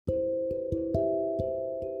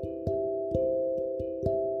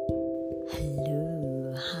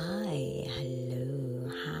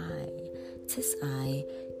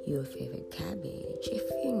your favorite cabbage. If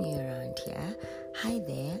you're new around here, hi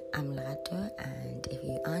there, I'm Lato, and if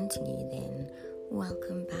you aren't new, then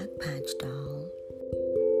welcome back, Patch Doll.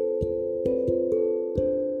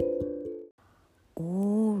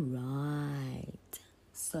 Alright,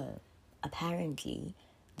 so apparently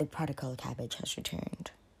the prodigal cabbage has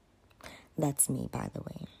returned. That's me, by the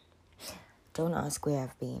way. Don't ask where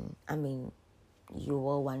I've been. You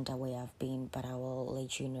will wonder where I've been, but I will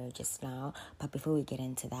let you know just now. But before we get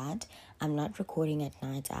into that, I'm not recording at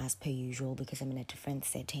night as per usual because I'm in a different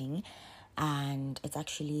setting, and it's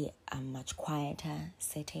actually a much quieter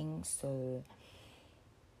setting, so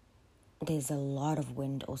there's a lot of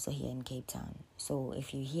wind also here in Cape Town. So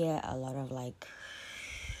if you hear a lot of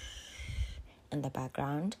in the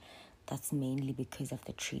background, that's mainly because of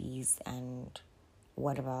the trees and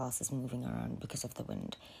whatever else is moving around because of the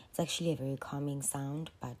wind. It's actually a very calming sound,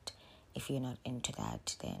 but if you're not into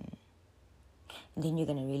that, then you're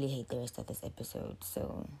gonna really hate the rest of this episode.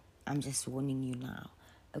 So I'm just warning you now.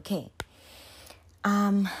 Okay.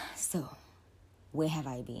 So where have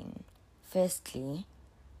I been? Firstly,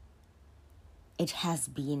 it has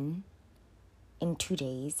been, in 2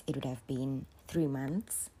 days, it would have been 3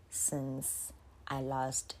 months since I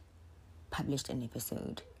last published an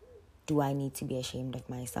episode. Do I need to be ashamed of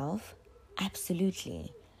myself?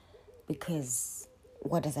 Absolutely. Because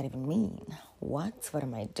what does that even mean? What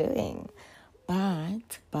am I doing?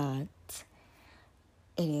 But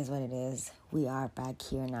it is what it is. We are back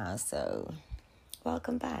here now, so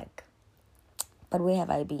welcome back. But where have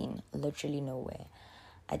I been? Literally nowhere.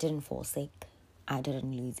 I didn't fall sick. I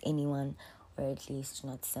didn't lose anyone, or at least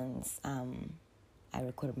not since I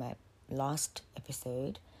recorded my last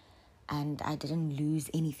episode. And I didn't lose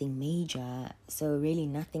anything major, so really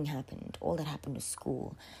nothing happened. All that happened was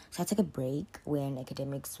school. So I took a break when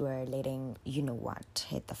academics were letting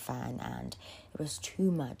hit the fan, and it was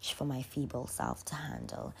too much for my feeble self to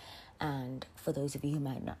handle. And for those of you who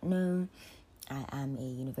might not know, I am a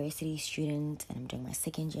university student and I'm doing my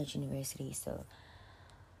second year at university, so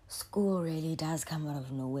school really does come out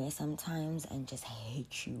of nowhere sometimes and just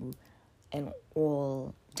hit you in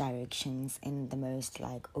all directions in the most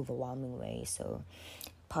overwhelming way. So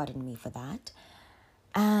pardon me for that.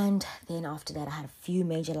 And then after that, I had a few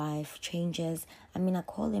major life changes. I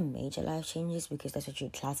call them major life changes because that's what you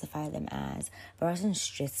classify them as. But it wasn't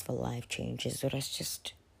stressful life changes. It was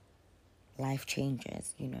just life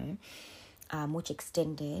changes, which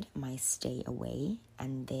extended my stay away.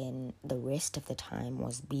 And then the rest of the time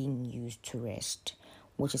was being used to rest,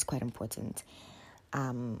 which is quite important.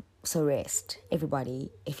 So rest,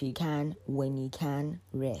 everybody, if you can, when you can,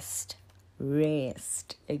 rest,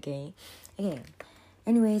 okay?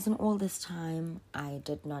 Anyways, in all this time, I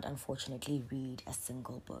did not, unfortunately, read a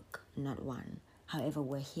single book, not one. However,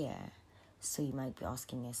 we're here, so you might be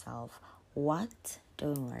asking yourself, what?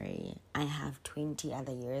 Don't worry, I have 20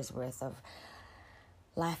 other years worth of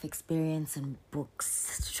life experience and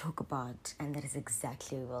books to talk about, and that is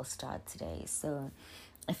exactly where we'll start today. So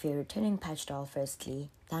if you're a returning Patch Doll,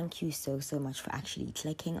 firstly, thank you so much for actually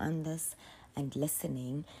clicking on this and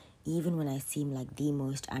listening, even when I seem like the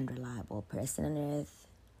most unreliable person on earth.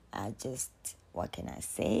 What can I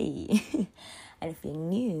say? And if you're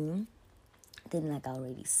new, then like I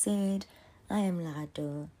already said, I am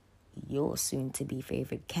Lado, your soon-to-be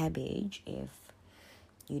favorite cabbage. If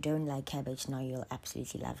you don't like cabbage, now you'll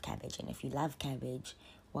absolutely love cabbage. And if you love cabbage,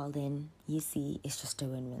 well then, you see, it's just a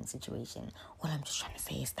win-win situation. All I'm just trying to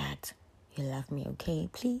say is that you love me, okay?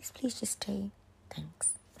 Please just stay.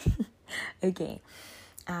 Thanks. Okay.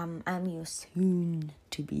 I'm your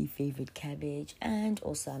soon-to-be favorite cabbage, and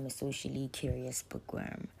also I'm a socially curious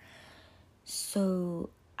bookworm. So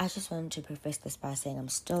I just wanted to preface this by saying I'm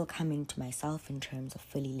still coming to myself in terms of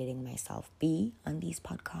fully letting myself be on these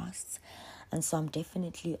podcasts. And so I'm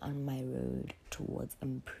definitely on my road towards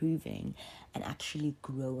improving and actually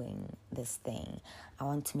growing this thing. I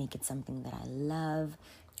want to make it something that I love.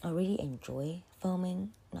 I really enjoy recording,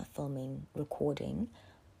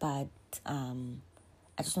 but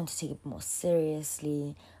I just want to take it more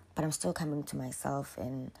seriously. But I'm still coming to myself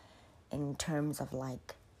in terms of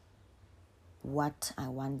what I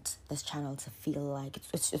want this channel to feel like.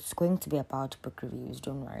 It's going to be about book reviews,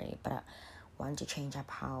 don't worry, but I want to change up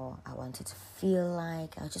how I want it to feel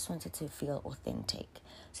like. I just want it to feel authentic,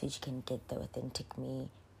 so you can get the authentic me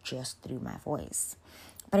just through my voice.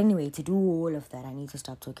 But anyway, to do all of that, I need to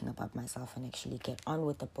stop talking about myself and actually get on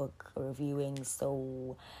with the book reviewing.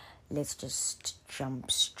 So let's just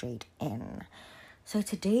jump straight in. So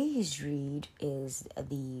today's read is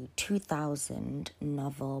the 2000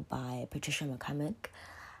 novel by Patricia McCormick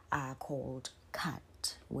called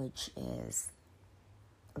Cut, which is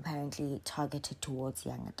apparently targeted towards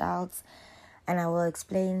young adults. And I will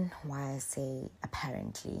explain why I say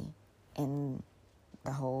apparently in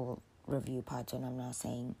the whole review part when I'm now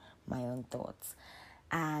saying my own thoughts.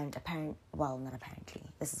 And not apparently,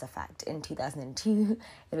 this is a fact. In 2002,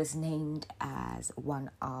 it was named as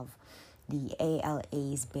one of the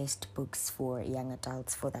ALA's best books for young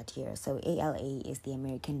adults for that year. So ALA is the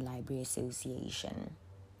American Library Association.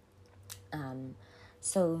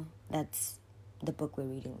 So that's the book we're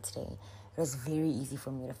reading today. It was very easy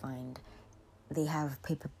for me to find. They have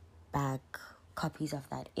paperback copies of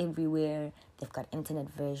that everywhere. They've got internet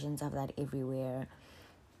versions of that everywhere.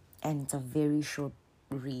 And it's a very short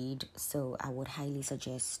read, so I would highly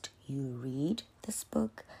suggest you read this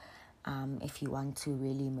book if you want to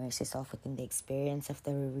really immerse yourself within the experience of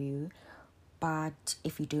the review. But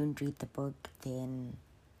if you don't read the book, then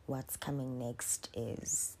what's coming next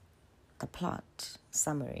is the plot,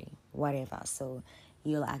 summary, whatever. So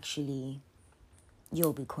you'll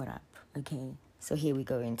be caught up, okay? So here we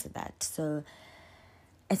go into that. So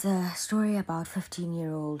it's a story about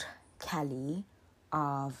 15-year-old Callie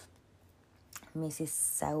of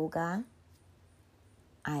Mississauga.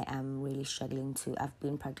 I am really struggling I've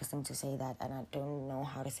been practicing to say that and I don't know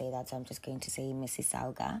how to say that, so I'm just going to say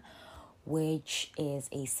Mississauga, which is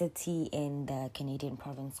a city in the Canadian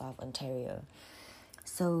province of Ontario.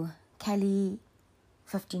 So Callie,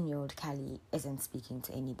 15-year-old Callie, isn't speaking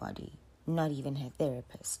to anybody, not even her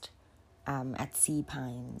therapist, at Sea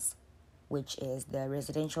Pines, which is the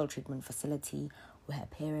residential treatment facility where her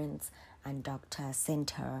parents and doctor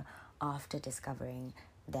sent her after discovering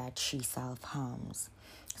that she self-harms.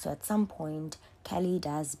 So at some point, Callie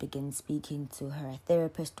does begin speaking to her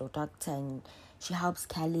therapist or doctor, and she helps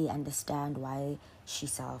Callie understand why she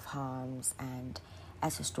self-harms. And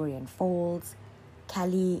as her story unfolds,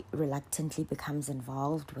 Callie reluctantly becomes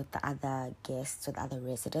involved with the other guests, with other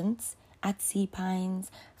residents at Sea Pines,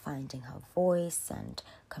 finding her voice and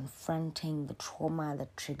confronting the trauma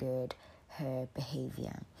that triggered her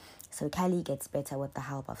behavior. So Callie gets better with the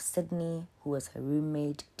help of Sydney, who is her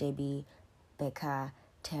roommate, Debbie, Becca,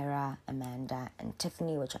 Tara, Amanda, and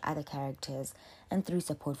Tiffany, which are other characters, and through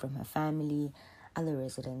support from her family, other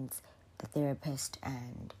residents, the therapist,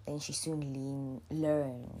 and then she soon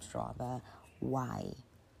learns why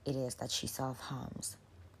it is that she self-harms.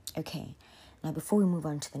 Okay, now before we move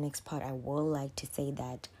on to the next part, I would like to say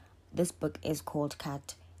that this book is called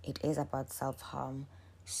Cut. It is about self-harm,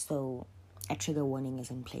 so a trigger warning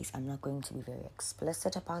is in place. I'm not going to be very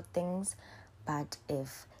explicit about things, but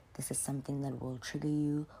if this is something that will trigger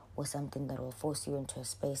you or something that will force you into a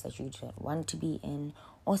space that you don't want to be in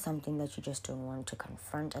or something that you just don't want to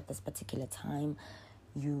confront at this particular time,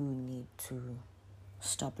 you need to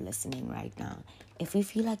stop listening right now. If you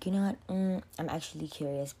feel like, I'm actually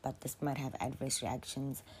curious, but this might have adverse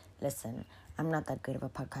reactions, listen, I'm not that great of a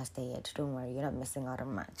podcaster yet. Don't worry, you're not missing out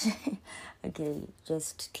on much. Okay,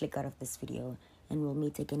 just click out of this video and we'll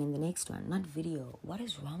meet again in the next one. Not video. What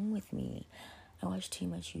is wrong with me? I watch too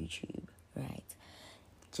much YouTube, right?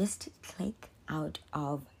 Just click out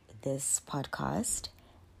of this podcast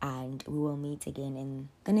and we will meet again in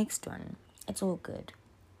the next one. It's all good.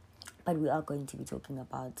 But we are going to be talking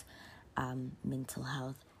about mental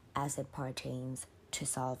health as it pertains to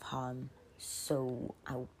self-harm. So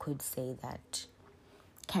I could say that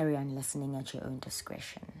carry on listening at your own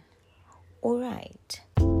discretion. All right.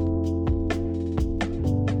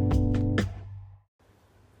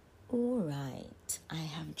 I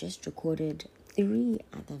have just recorded 3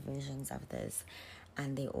 other versions of this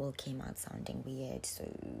and they all came out sounding weird. So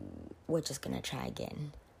we're just going to try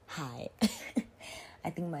again. Hi. I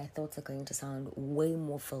think my thoughts are going to sound way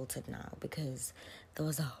more filtered now because there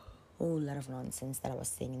was a whole lot of nonsense that I was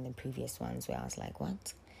saying in the previous ones where I was like,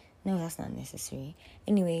 what? No, that's not necessary.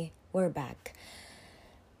 Anyway, we're back.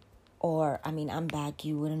 I'm back.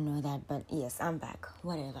 You wouldn't know that, but yes, I'm back.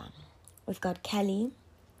 Whatever. We've got Callie.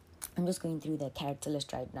 I'm just going through the character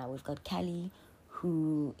list right now. We've got Callie,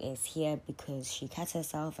 who is here because she cuts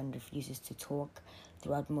herself and refuses to talk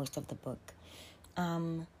throughout most of the book.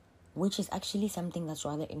 Which is actually something that's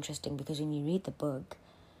rather interesting because when you read the book,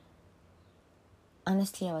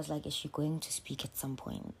 honestly, I was like, is she going to speak at some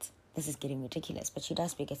point? This is getting ridiculous, but she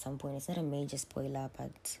does speak at some point. It's not a major spoiler,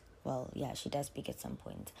 but, she does speak at some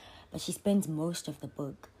point. But she spends most of the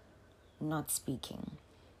book not speaking.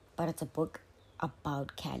 But it's a book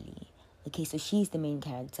about Callie. Okay, so she's the main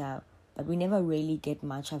character, but we never really get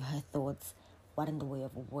much of her thoughts, what in the way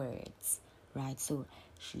of words, right? So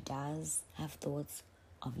she does have thoughts,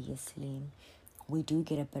 obviously. We do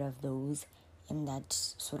get a bit of those in that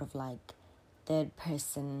sort of like third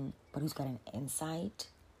person, but who's got an insight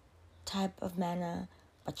type of manner.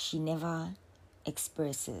 but she never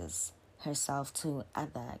expresses herself to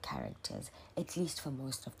other characters, at least for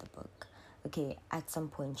most of the book. Okay, at some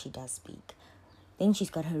point she does speak. Then she's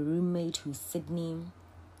got her roommate, who's Sydney,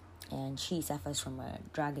 and she suffers from a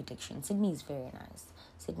drug addiction. Sydney is very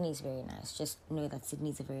nice. Just know that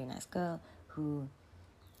Sydney's a very nice girl who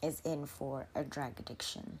is in for a drug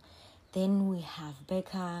addiction. Then we have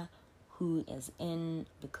Becca, who is in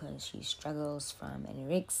because she struggles from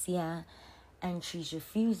anorexia, and she's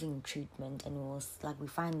refusing treatment, and we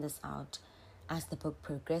find this out as the book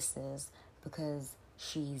progresses, because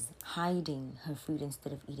she's hiding her food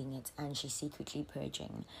instead of eating it, and she's secretly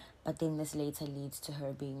purging. But then this later leads to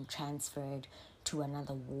her being transferred to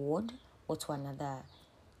another ward or to another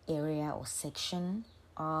area or section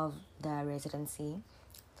of the residency,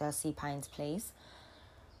 the Sea Pines place,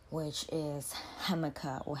 which is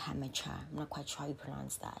Hamaka or Hamacha. I'm not quite sure how you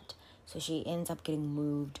pronounce that. So she ends up getting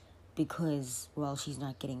moved because, she's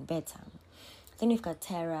not getting better. Then we've got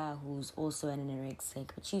Tara, who's also an anorexic,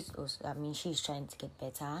 but she's trying to get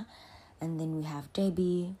better. And then we have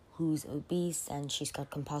Debbie, who's obese, and she's got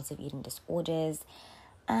compulsive eating disorders.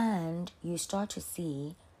 And you start to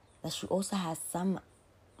see that she also has some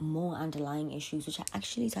more underlying issues, which are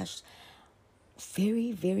actually touched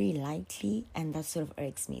very, very lightly, and that sort of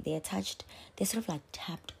irks me. They're sort of like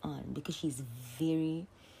tapped on, because she's very,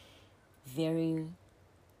 very,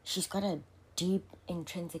 she's got a deep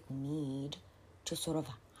intrinsic need to sort of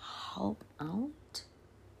help out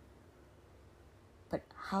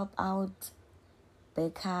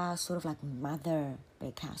Becca, sort of like mother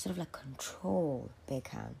Becca, sort of like control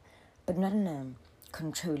Becca, but not in a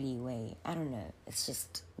controlly way. I don't know. It's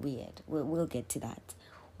just weird. We'll get to that.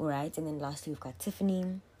 All right. And then lastly, we've got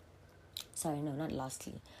Tiffany. Sorry, no, not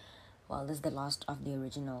lastly. Well, this is the last of the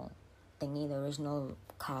original thingy, the original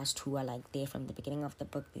cast who are like there from the beginning of the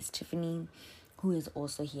book. There's Tiffany, who is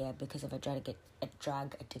also here because of a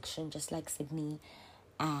drug addiction, just like Sydney.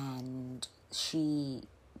 And she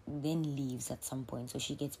then leaves at some point. So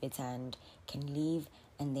she gets better and can leave.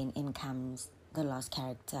 And then in comes the last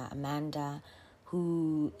character, Amanda,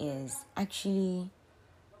 who is actually,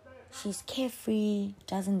 she's carefree,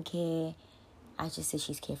 doesn't care. I just say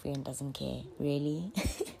she's carefree and doesn't care, really.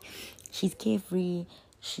 She's carefree,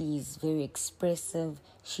 she's very expressive,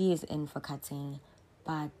 she is in for cutting,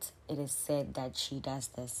 but it is said that she does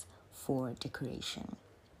this for decoration.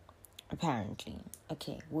 Apparently.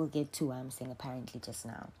 Okay, we'll get to why I'm saying apparently just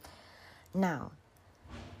now. Now,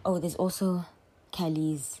 there's also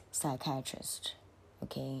Kelly's psychiatrist.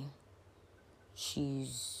 Okay.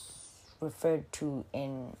 She's referenced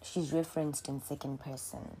in second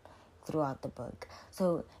person throughout the book.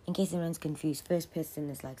 So in case anyone's confused, first person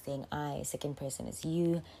is like saying I, second person is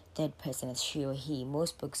you, third person is she or he.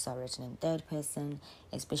 Most books are written in third person,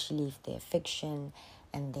 especially if they're fiction,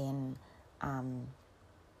 and then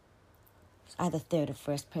either third or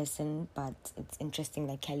first person, but it's interesting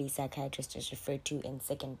that Kelly's psychiatrist is referred to in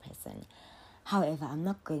second person. However, I'm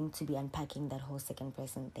not going to be unpacking that whole second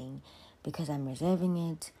person thing because I'm reserving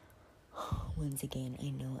it. Once again,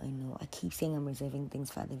 I know. I keep saying I'm reserving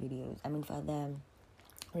things for other videos. For other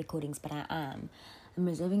recordings, but I'm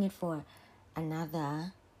reserving it for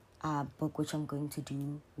another book which I'm going to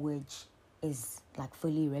do, which is like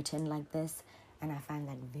fully written like this, and I find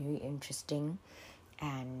that very interesting.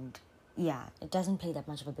 And yeah, it doesn't play that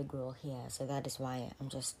much of a big role here, so that is why I'm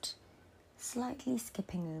just slightly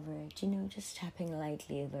skipping over it, just tapping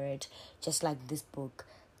lightly over it, just like this book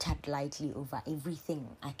tapped lightly over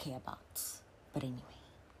everything I care about. But anyway,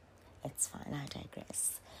 it's fine, I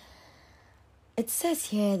digress. It says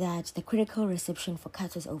here that the critical reception for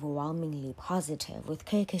Cut was overwhelmingly positive, with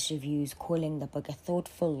Kirkus reviews calling the book a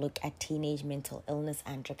thoughtful look at teenage mental illness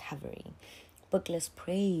and recovery. Booklist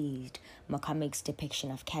praised McCormick's depiction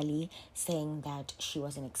of Kelly, saying that she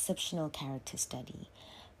was an exceptional character study.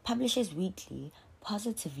 Publishers Weekly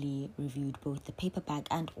positively reviewed both the paperback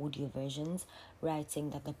and audio versions,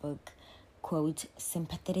 writing that the book, quote,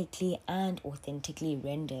 sympathetically and authentically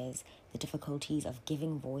renders the difficulties of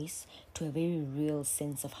giving voice to a very real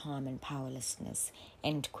sense of harm and powerlessness,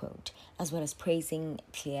 end quote, as well as praising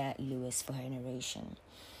Claire Lewis for her narration.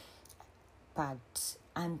 But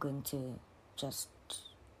I'm going to just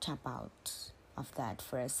tap out of that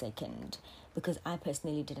for a second, because I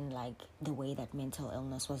personally didn't like the way that mental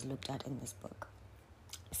illness was looked at in this book.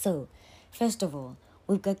 So, first of all,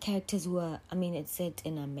 we've got characters who are, it's set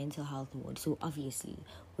in a mental health ward, so obviously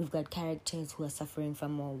we've got characters who are suffering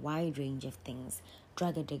from a wide range of things: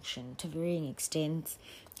 drug addiction to varying extents,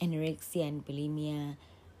 anorexia and bulimia,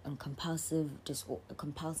 and compulsive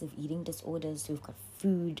eating disorders. So we've got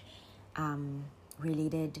food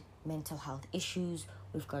related mental health issues,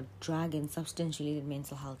 we've got drug and substance related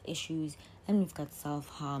mental health issues, and we've got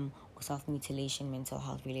self-harm or self-mutilation mental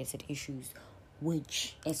health related issues,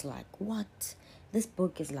 which is like, what? This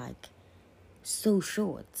book is like so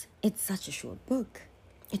short. It's such a short book.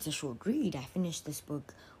 It's a short read. I finished this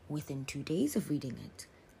book within 2 days of reading it.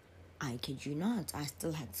 I kid you not. I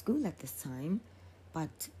still had school at this time,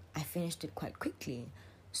 but I finished it quite quickly.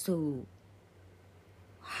 So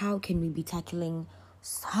how can we be tackling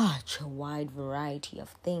such a wide variety of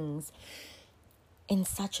things in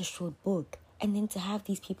such a short book? And then to have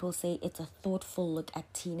these people say it's a thoughtful look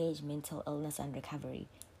at teenage mental illness and recovery.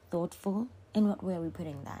 Thoughtful? In what way are we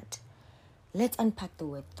putting that? Let's unpack the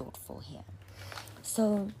word thoughtful here.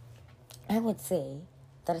 So I would say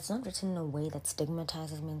that it's not written in a way that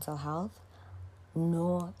stigmatizes mental health,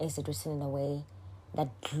 nor is it written in a way that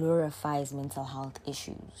glorifies mental health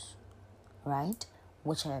issues, right?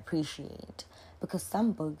 Which I appreciate, because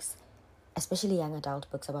some books, especially young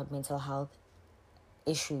adult books about mental health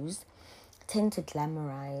issues, tend to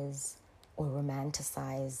glamorize or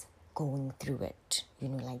romanticize going through it.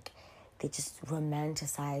 Like they just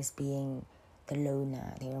romanticize being the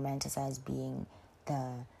loner. They romanticize being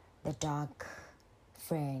the dark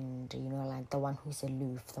friend, like the one who's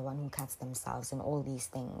aloof, the one who cuts themselves, and all these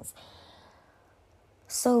things.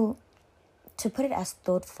 So to put it as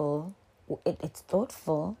thoughtful, it's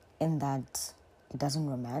thoughtful in that it doesn't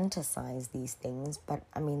romanticize these things, but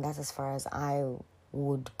I mean, that's as far as I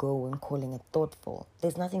would go in calling it thoughtful.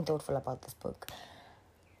 There's nothing thoughtful about this book.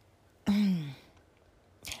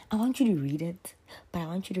 I want you to read it, but I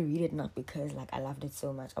want you to read it not because I loved it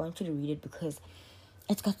so much. I want you to read it because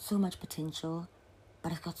it's got so much potential,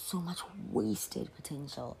 but it's got so much wasted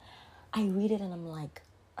potential. I read it and I'm like,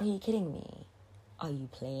 are you kidding me? Are you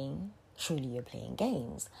playing? Surely you're playing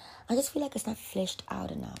games. I just feel like it's not fleshed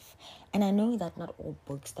out enough. And I know that not all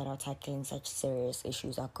books that are tackling such serious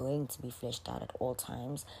issues are going to be fleshed out at all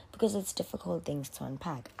times, because it's difficult things to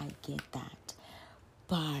unpack. I get that.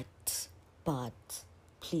 But,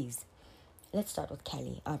 please, let's start with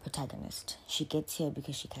Kelly, our protagonist. She gets here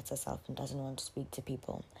because she cuts herself and doesn't want to speak to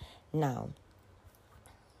people. Now,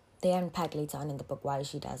 they unpack later on in the book why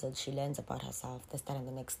she does it. She learns about herself, this, that, and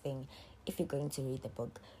the next thing. If you're going to read the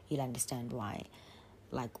book, you'll understand why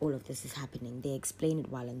all of this is happening. They explain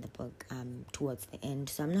it well in the book towards the end.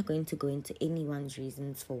 So I'm not going to go into anyone's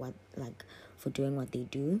reasons for for doing what they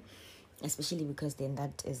do, especially because then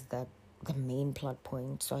that is the main plot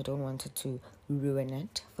point. So I don't want it to ruin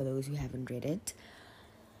it for those who haven't read it.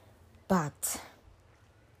 But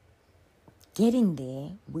getting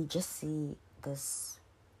there, we just see this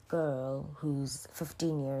girl who's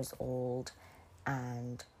 15 years old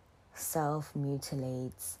and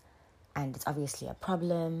self-mutilates, and it's obviously a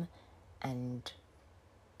problem, and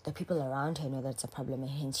the people around her know that it's a problem, and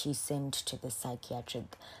hence she's sent to the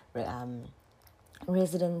psychiatric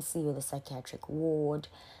residency or the psychiatric ward.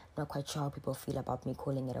 I'm not quite sure how people feel about me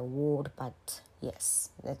calling it a ward, but yes,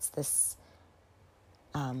 that's this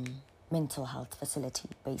mental health facility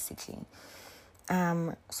basically.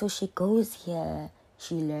 So she goes here,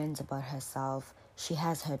 she learns about herself, she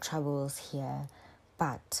has her troubles here,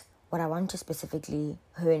 but what I want to specifically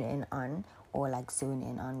hone in on, or zone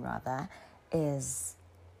in on rather, is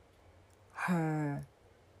her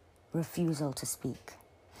refusal to speak.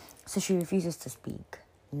 So she refuses to speak.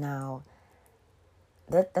 Now,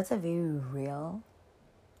 that's a very real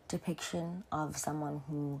depiction of someone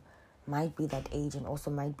who might be that age and also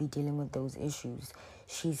might be dealing with those issues.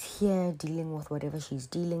 She's here dealing with whatever she's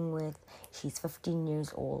dealing with. She's 15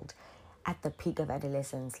 years old at the peak of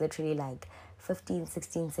adolescence, literally 15,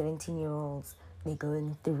 16, 17-year-olds, they're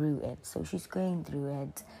going through it. So she's going through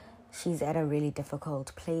it. She's at a really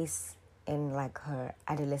difficult place in her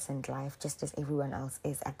adolescent life, just as everyone else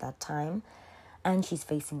is at that time. And she's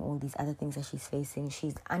facing all these other things that she's facing.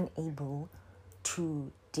 She's unable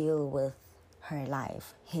to deal with her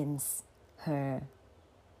life, hence her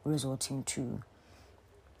resorting to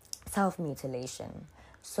self-mutilation.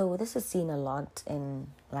 So this is seen a lot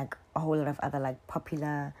in a whole lot of other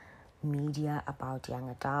popular media about young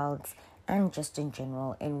adults, and just in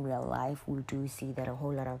general in real life we do see that a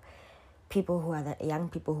whole lot of young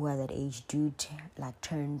people who are that age do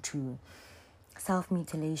turn to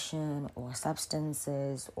self-mutilation or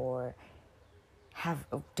substances, or have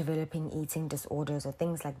developing eating disorders or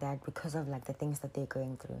things like that because of the things that they're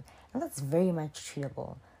going through. And that's very much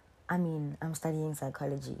treatable. I mean, I'm studying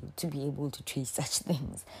psychology to be able to treat such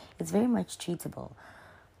things. It's very much treatable.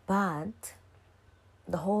 But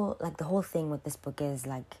the whole thing with this book is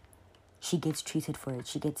she gets treated for it.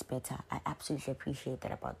 She gets better. I absolutely appreciate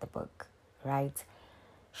that about the book, right?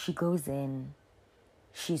 She goes in,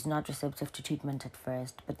 she's not receptive to treatment at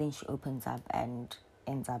first, but then she opens up and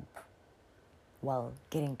ends up, well,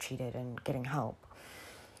 getting treated and getting help.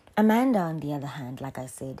 Amanda, on the other hand, like I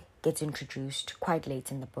said, gets introduced quite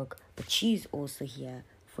late in the book, but she's also here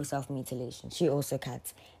for self-mutilation. She also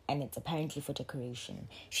cuts, and it's apparently for decoration.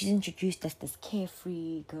 She's introduced as this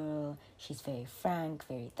carefree girl. She's very frank,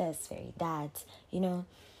 very this, very that, you know.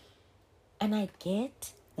 And I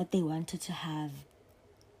get that they wanted to have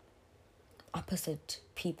opposite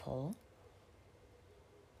people,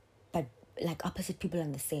 but like opposite people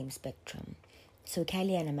on the same spectrum. So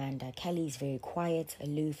Kelly and Amanda. Kelly is very quiet,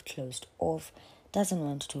 aloof, closed off, doesn't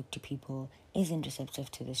want to talk to people, isn't receptive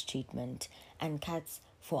to this treatment, and cuts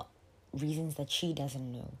for reasons that she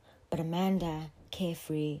doesn't know. But Amanda,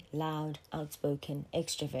 carefree, loud, outspoken,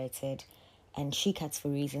 extroverted, and she cuts for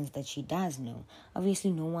reasons that she does know.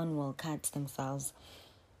 Obviously, no one will cut themselves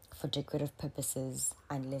for decorative purposes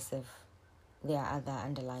unless if there are other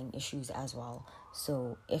underlying issues as well.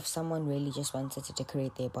 So if someone really just wanted to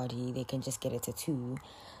decorate their body, they can just get a tattoo.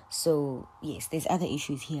 So yes, there's other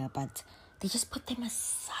issues here, but they just put them as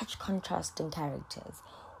such contrasting characters,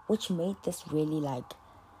 which made this really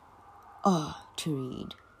to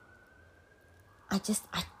read. I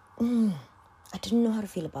didn't know how to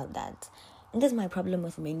feel about that. And that's my problem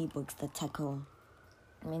with many books that tackle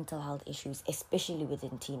mental health issues, especially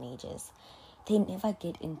within teenagers. They never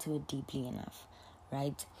get into it deeply enough,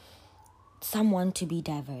 right? Some want to be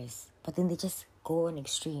diverse, but then they just go on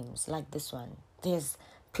extremes, like this one. There's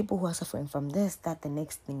people who are suffering from this, that, the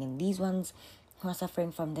next thing, and these ones who are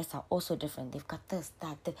suffering from this are also different. They've got this,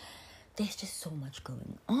 that. There's just so much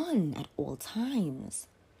going on at all times.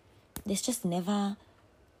 There's just never,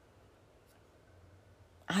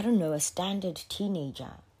 I don't know, a standard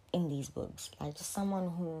teenager in these books. Like just someone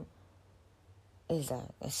who is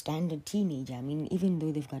a standard teenager. I mean, even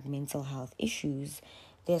though they've got mental health issues,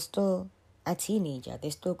 they're still a teenager.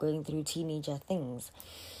 They're still going through teenager things.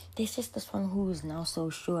 There's just this one who is now so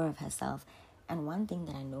sure of herself. And one thing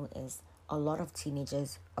that I know is a lot of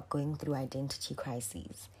teenagers are going through identity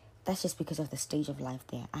crises. That's just because of the stage of life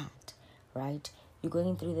they're at, right? You're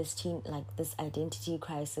going through this this identity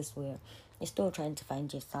crisis where you're still trying to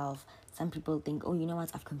find yourself. Some people think, oh, you know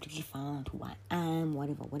what, I've completely found who I am,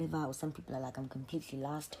 whatever. Or some people are like, I'm completely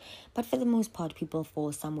lost. But for the most part, people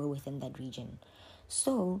fall somewhere within that region.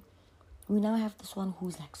 So we now have this one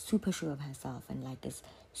who's like super sure of herself and like is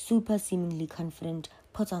super seemingly confident,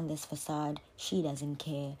 puts on this facade, she doesn't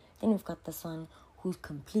care. Then we've got this one who's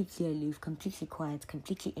completely aloof, completely quiet,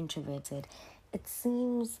 completely introverted. It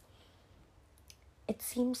seems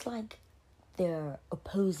like they're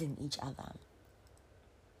opposing each other.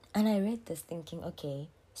 And I read this thinking, okay,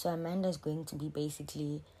 so Amanda's going to be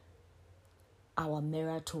basically our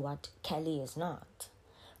mirror to what Kelly is not.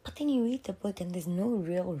 But then you read the book and there's no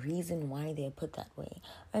real reason why they're put that way.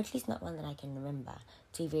 Or at least not one that I can remember.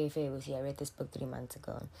 To be very fair with you, I read this book 3 months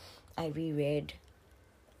ago. I reread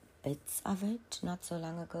bits of it not so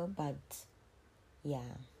long ago, but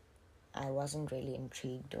yeah, I wasn't really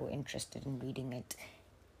intrigued or interested in reading it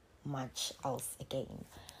much else again.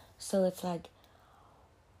 So it's like,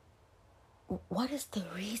 what is the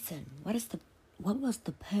reason? What was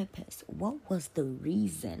the purpose? What was the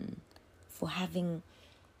reason for having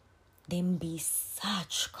them be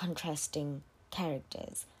such contrasting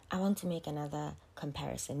characters? I want to make another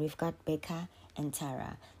comparison. We've got Becca and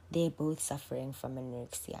Tara. They're both suffering from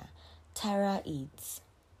anorexia. Tara eats,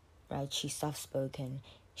 right? She's soft-spoken.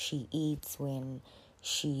 She eats when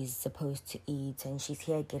she's supposed to eat, and she's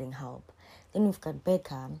here getting help. Then we've got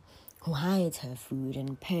Becca, who hides her food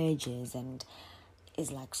and purges and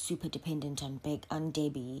is like super dependent on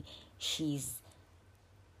Debbie. She's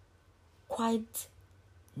quite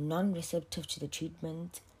non-receptive to the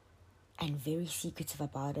treatment and very secretive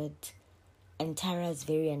about it. And Tara is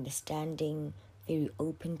very understanding, very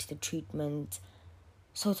open to the treatment.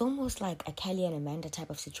 So it's almost like a Kelly and Amanda type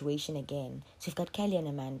of situation again. So you've got Kelly and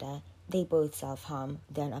Amanda, they both self-harm,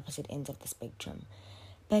 they're on opposite ends of the spectrum.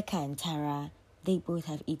 Becca and Tara, they both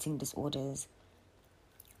have eating disorders,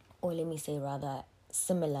 or let me say rather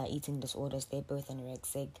similar eating disorders. They're both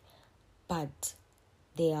anorexic, but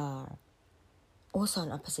they are also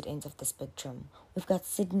on opposite ends of the spectrum. We've got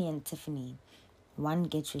Sydney and Tiffany. One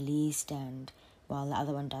gets released and while the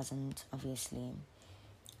other one doesn't, obviously.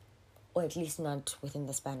 Or at least not within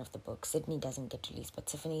the span of the book. Sydney doesn't get released, but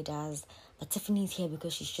Tiffany does. But Tiffany's here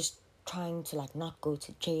because she's just trying to not go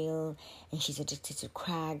to jail, and she's addicted to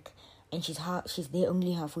crack, and she's there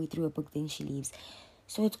only halfway through a book, then she leaves.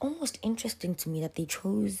 So it's almost interesting to me that they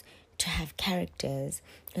chose to have characters,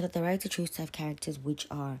 or that the writer chose to have characters which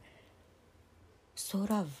are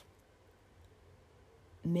sort of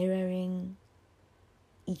mirroring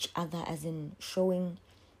each other, as in showing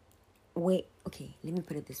where, okay, let me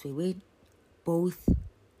put it this way, where both,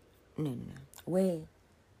 where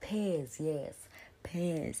pairs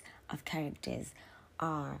of characters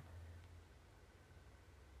are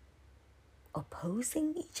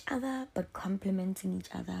opposing each other but complementing each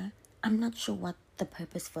other. I'm not sure what the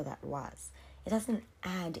purpose for that was. It doesn't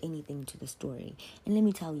add anything to the story. And let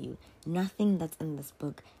me tell you, nothing that's in this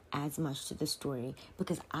book adds much to the story,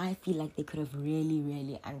 because I feel like they could have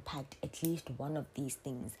really unpacked at least one of these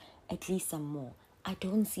things, at least some more. I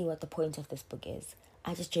don't see what the point of this book is.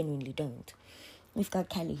 I just genuinely don't. We've got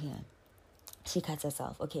Callie here. She cuts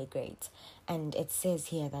herself. Okay, great. And it says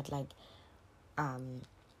here that, like,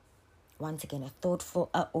 once again, a thoughtful,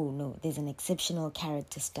 there's an exceptional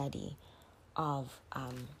character study of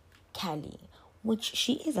Callie, which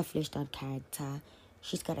she is a fleshed out character.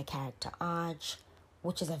 She's got a character arc,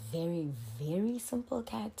 which is a very, very simple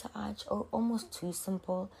character arc, or almost too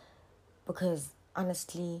simple, because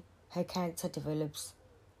honestly, her character develops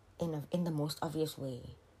in the most obvious way.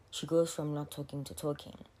 She goes from not talking to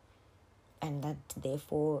talking, and that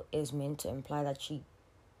therefore is meant to imply that she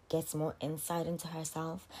gets more insight into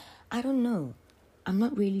herself. I don't know. I'm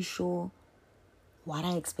not really sure what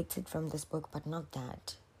I expected from this book, but not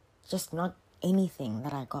that. Just not anything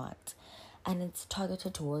that I got. And it's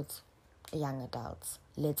targeted towards young adults.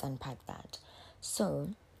 Let's unpack that. So,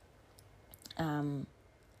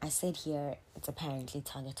 I said here it's apparently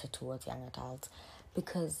targeted towards young adults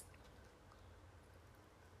because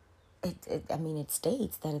it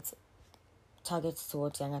states that it's targeted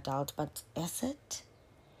towards young adults, but is it?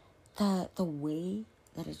 The way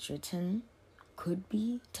that it's written could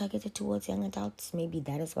be targeted towards young adults. Maybe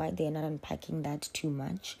that is why they're not unpacking that too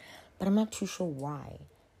much, but I'm not too sure why.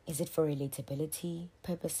 Is it for relatability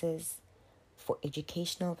purposes, for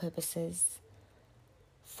educational purposes,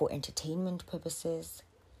 for entertainment purposes?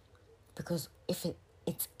 Because if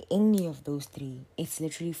it's any of those three, it's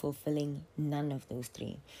literally fulfilling none of those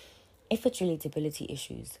three. If it's relatability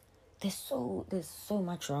issues, there's so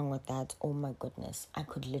much wrong with that. Oh my goodness. I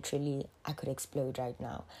could explode right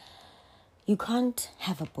now. You can't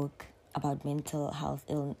have a book about mental health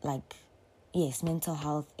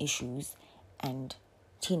issues and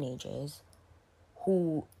teenagers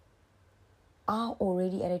who are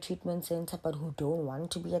already at a treatment center but who don't want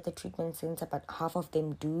to be at the treatment center, but half of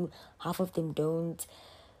them do, half of them don't.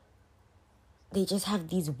 They just have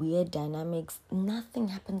these weird dynamics. Nothing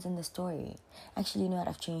happens in the story. Actually, you know what?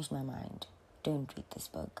 I've changed my mind. Don't read this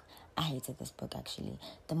book. I hated this book, actually.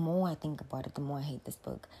 The more I think about it, the more I hate this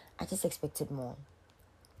book. I just expected more.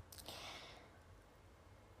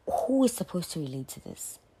 Who is supposed to relate to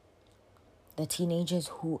this? The teenagers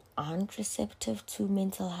who aren't receptive to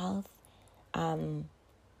mental health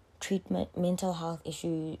treatment, mental health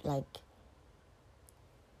issue, like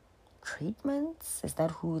treatments? Is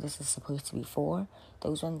that who this is supposed to be for?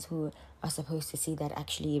 Those ones who are supposed to see that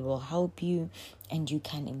actually it will help you and you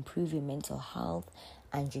can improve your mental health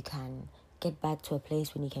and you can get back to a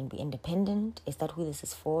place when you can be independent? Is that who this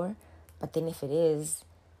is for? But then if it is,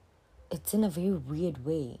 it's in a very weird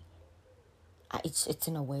way. It's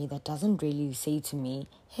in a way that doesn't really say to me,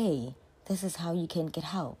 hey, this is how you can get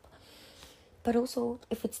help. But also,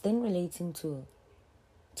 if it's then relating to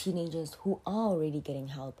teenagers who are already getting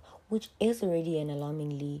help, which is already an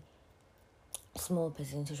alarmingly small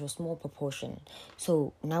percentage or small proportion.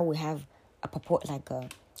 So now we have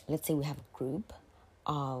let's say we have a group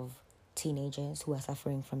of teenagers who are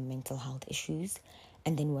suffering from mental health issues,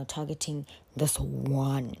 and then we're targeting this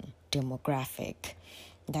one demographic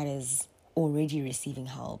that is already receiving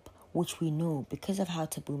help, which we know because of how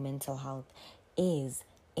taboo mental health is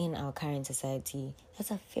in our current society.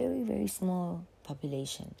 That's a very, very small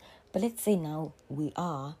population. But let's say now we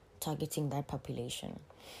are targeting that population.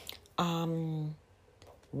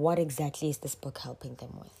 What exactly is this book helping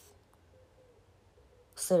them with?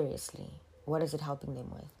 Seriously, what is it helping them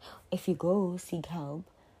with? If you go seek help,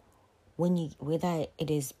 whether it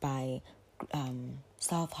is by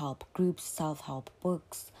self-help groups, self-help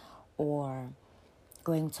books, or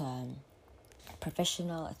going to a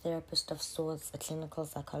professional, a therapist of sorts, a clinical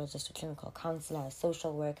psychologist, a clinical counselor, a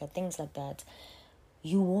social worker, things like that,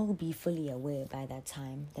 you will be fully aware by that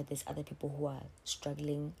time that there's other people who are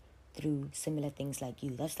struggling through similar things like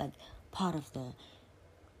you. That's like part of the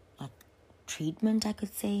treatment, I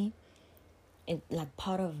could say.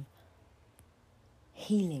 Part of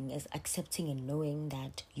healing is accepting and knowing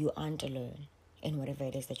that you aren't alone in whatever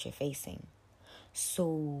it is that you're facing.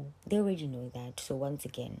 So they already know that. So once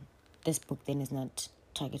again, this book then is not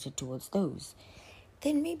targeted towards those.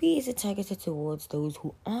 then maybe is it targeted towards those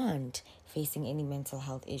who aren't facing any mental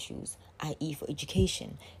health issues, i.e. for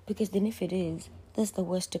education? Because then if it is, that's the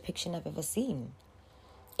worst depiction I've ever seen.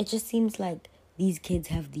 It just seems like these kids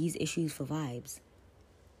have these issues for vibes.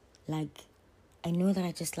 Like, I know that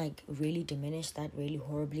I just really diminished that really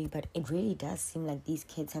horribly, but it really does seem like these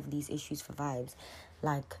kids have these issues for vibes.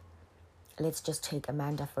 Like, let's just take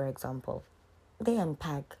Amanda, for example. They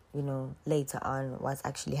unpack, later on what's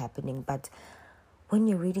actually happening, but when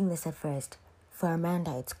you're reading this at first, for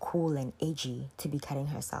Amanda, it's cool and edgy to be cutting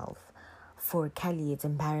herself. For Kelly, it's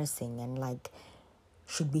embarrassing and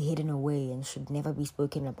should be hidden away and should never be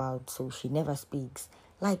spoken about, so she never speaks.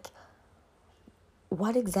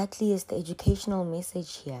 What exactly is the educational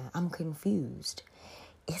message here? I'm confused.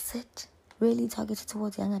 Is it really targeted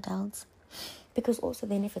towards young adults? Because also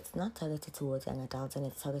then if it's not targeted towards young adults and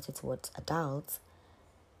it's targeted towards adults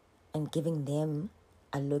and giving them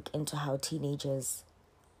a look into how teenagers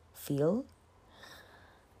feel.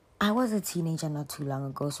 I was a teenager not too long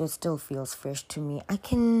ago, so it still feels fresh to me. I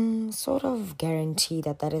can sort of guarantee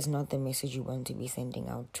that is not the message you want to be sending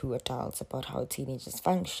out to adults about how teenagers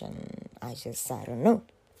function. I don't know.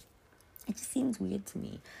 It just seems weird to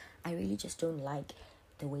me. I really just don't like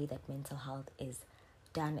the way that mental health is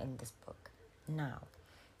done in this book. Now,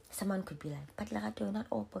 someone could be like, but Larato, not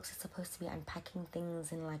all books are supposed to be unpacking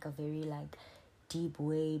things in a very deep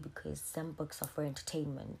way because some books are for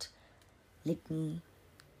entertainment. Let me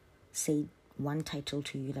say one title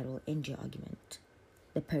to you that will end your argument.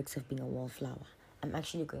 The Perks of Being a Wallflower. I'm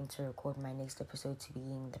actually going to record my next episode to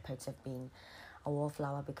being The Perks of Being a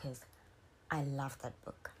Wallflower because I love that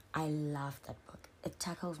book. It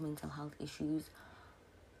tackles mental health issues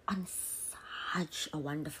on such a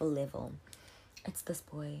wonderful level. It's this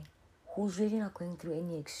boy who's really not going through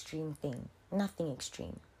any extreme thing. Nothing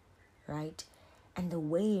extreme, right? And the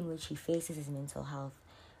way in which he faces his mental health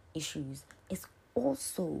issues is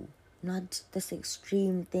also not this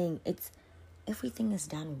extreme thing. Everything is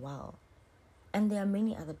done well. And there are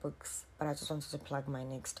many other books, but I just wanted to plug my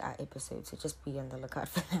next episode, so just be on the lookout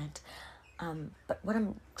for that. But what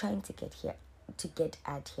I'm trying to get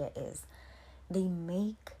at here is they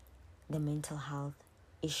make the mental health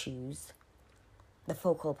issues the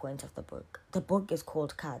focal point of the book. The book is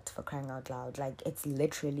called Cut, for crying out loud. It's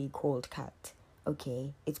literally called Cut.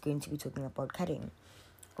 Okay, it's going to be talking about cutting.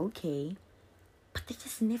 Okay, but they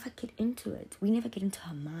just never get into it. We never get into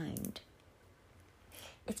her mind.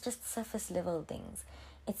 It's just surface level things.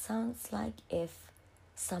 It sounds like if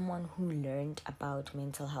someone who learned about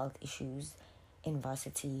mental health issues in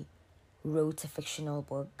varsity wrote a fictional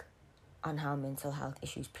book on how mental health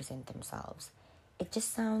issues present themselves. It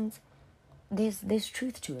just sounds... There's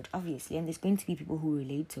truth to it, obviously, and there's going to be people who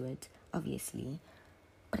relate to it, obviously.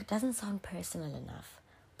 But it doesn't sound personal enough.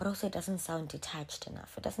 But also it doesn't sound detached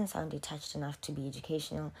enough. It doesn't sound detached enough to be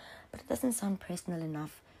educational, but it doesn't sound personal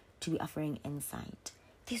enough to be offering insight.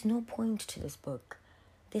 There's no point to this book.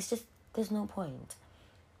 There's no point.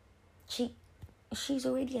 She's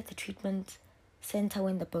already at the treatment center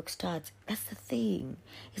when the book starts. That's the thing.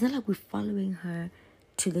 It's not like we're following her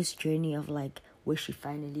to this journey of where she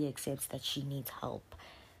finally accepts that she needs help.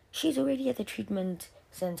 She's already at the treatment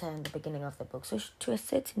center in the beginning of the book. So to a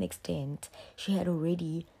certain extent, she had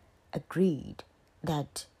already agreed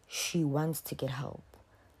that she wants to get help,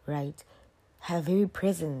 right? Her very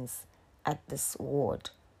presence at this ward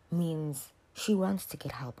means she wants to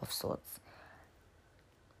get help of sorts.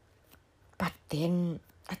 But then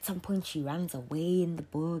at some point she runs away in the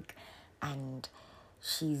book and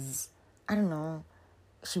she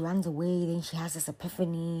runs away, then she has this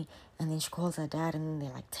epiphany, and then she calls her dad, and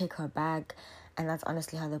then they take her back, and that's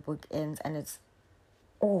honestly how the book ends. And it's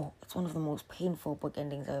one of the most painful book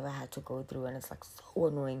endings I've ever had to go through, and it's so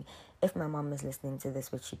annoying. If my mom is listening to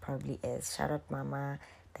this, which she probably is, shout out mama,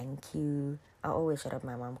 thank you. I always shout out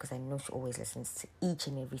my mom because I know she always listens to each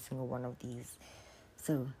and every single one of these.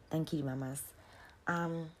 So thank you, mamas.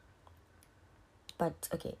 But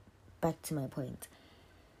okay, back to my point.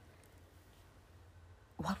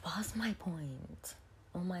 What was my point?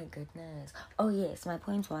 Oh my goodness. Oh yes, my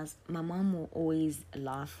point was my mom will always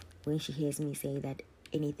laugh when she hears me say that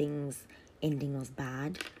anything's ending was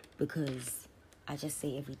bad, because I just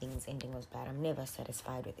say everything's ending was bad. I'm never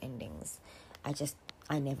satisfied with endings. I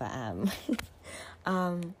never am.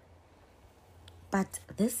 But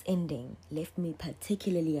this ending left me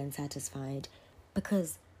particularly unsatisfied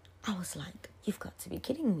because I was like, you've got to be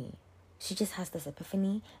kidding me. She just has this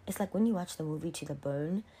epiphany. It's like when you watch the movie To the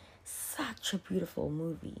Bone, such a beautiful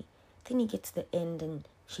movie. Then you get to the end and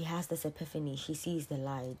she has this epiphany. She sees the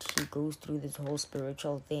light. She goes through this whole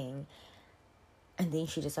spiritual thing. and then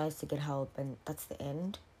she decides to get help, and that's the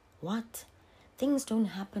end. What? Things don't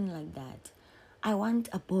happen like that. I want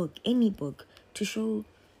a book, any book, to show,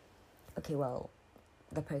 okay, well,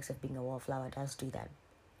 The Perks of Being a Wallflower does do that.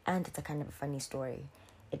 And it's a kind of a funny story.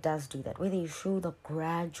 It does do that, where they show the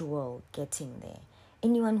gradual getting there.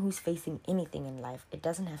 Anyone who's facing anything in life, it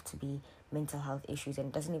doesn't have to be mental health issues, and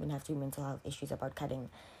it doesn't even have to be mental health issues about cutting.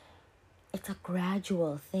 It's a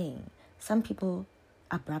gradual thing. Some people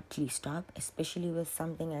abruptly stop, especially with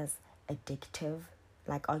something as addictive,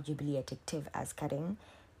 like arguably addictive as cutting.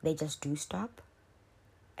 They just do stop.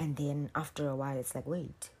 And then after a while, it's like,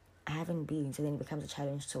 wait, I haven't been. So then it becomes a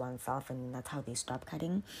challenge to oneself, and that's how they stop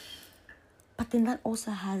cutting. But then that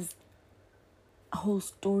also has a whole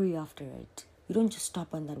story after it. You don't just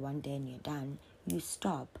stop on that one day and you're done. You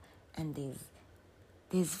stop, and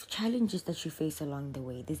there's challenges that you face along the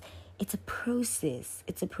way. It's a process.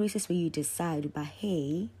 It's a process where you decide, but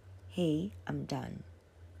hey, I'm done.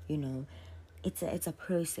 You know, it's a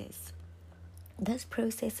process. This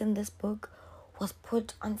process in this book was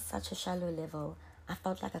put on such a shallow level. I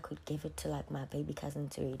felt like I could give it to like my baby cousin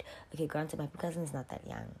to read. Okay, granted, my cousin's not that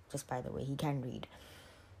young, just by the way, he can read.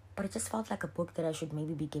 But it just felt like a book that I should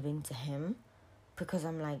maybe be giving to him, because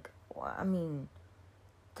I'm like, well, I mean,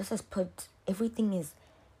 this is put, everything is,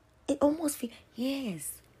 it almost feels,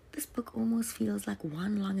 yes, this book almost feels like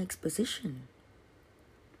one long exposition.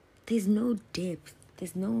 There's no depth,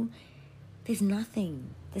 there's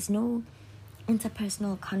nothing, there's no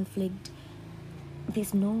interpersonal conflict,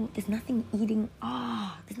 there's nothing eating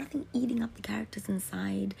up the characters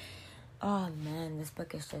inside. Oh man, this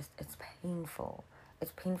book is just, it's painful.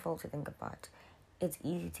 It's painful to think about. It's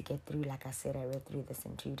easy to get through. Like I said, I read through this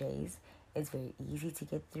in 2 days. It's very easy to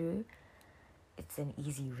get through. It's an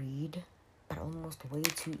easy read, but almost way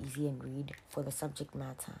too easy a read for the subject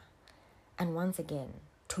matter. And once again,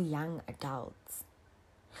 to young adults.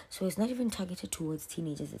 So it's not even targeted towards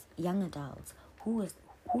teenagers, it's young adults. Who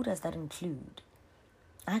does that include?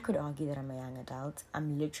 I could argue that I'm a young adult.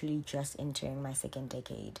 I'm literally just entering my 2nd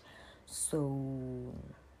decade. So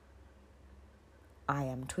I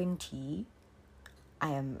am 20. I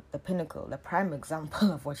am the pinnacle, the prime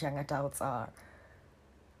example of what young adults are.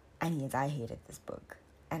 And yet I hated this book.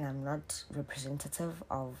 And I'm not representative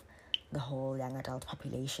of the whole young adult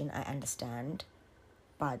population, I understand.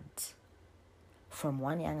 But from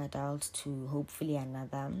one young adult to hopefully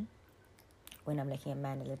another, when I'm looking at my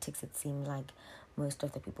analytics, it seems like most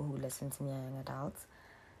of the people who listen to me are young adults.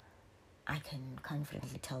 I can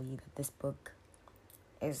confidently tell you that this book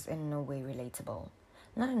is in no way relatable.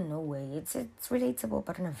 Not in no way, it's relatable,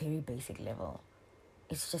 but on a very basic level.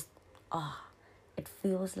 It's just, it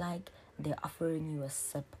feels like they're offering you a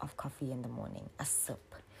sip of coffee in the morning. A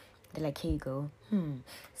sip. They're like, here you go.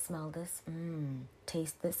 Smell this.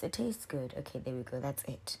 Taste this. It tastes good. Okay, there we go. That's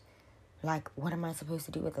it. Like, what am I supposed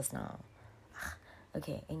to do with this now?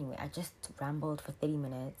 Okay, anyway, I just rambled for 30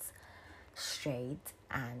 minutes straight,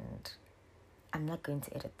 and I'm not going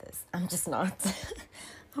to edit this. I'm just not.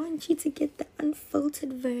 I want you to get the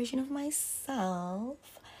unfiltered version of myself.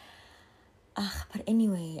 But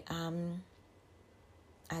anyway,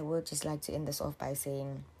 I would just like to end this off by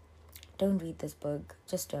saying, don't read this book.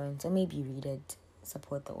 Just don't. Or maybe read it,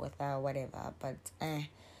 support the author, whatever. But I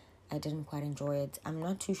didn't quite enjoy it. I'm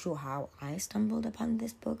not too sure how I stumbled upon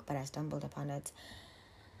this book, but I stumbled upon it,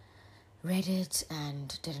 read it,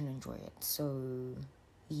 and didn't enjoy it. So,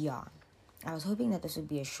 yeah. I was hoping that this would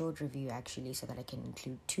be a short review, actually, so that I can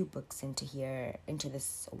include 2 books into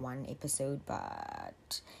this one episode,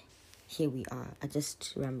 but here we are. I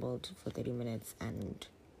just rambled for 30 minutes, and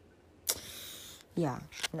yeah,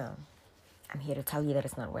 no. I'm here to tell you that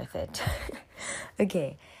it's not worth it.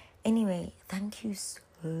 Okay. Anyway, thank you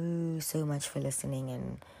so much for listening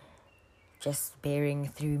and just bearing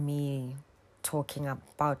through me talking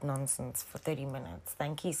about nonsense for 30 minutes.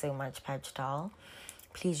 Thank you so much, Pajtal.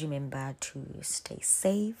 Please remember to stay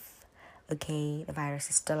safe. Okay, the virus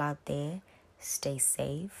is still out there. Stay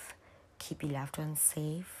safe. Keep your loved ones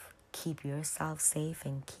safe. Keep yourself safe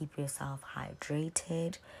and keep yourself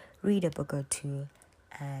hydrated. Read a book or 2,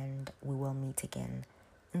 and we will meet again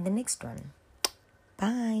in the next one.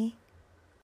 Bye.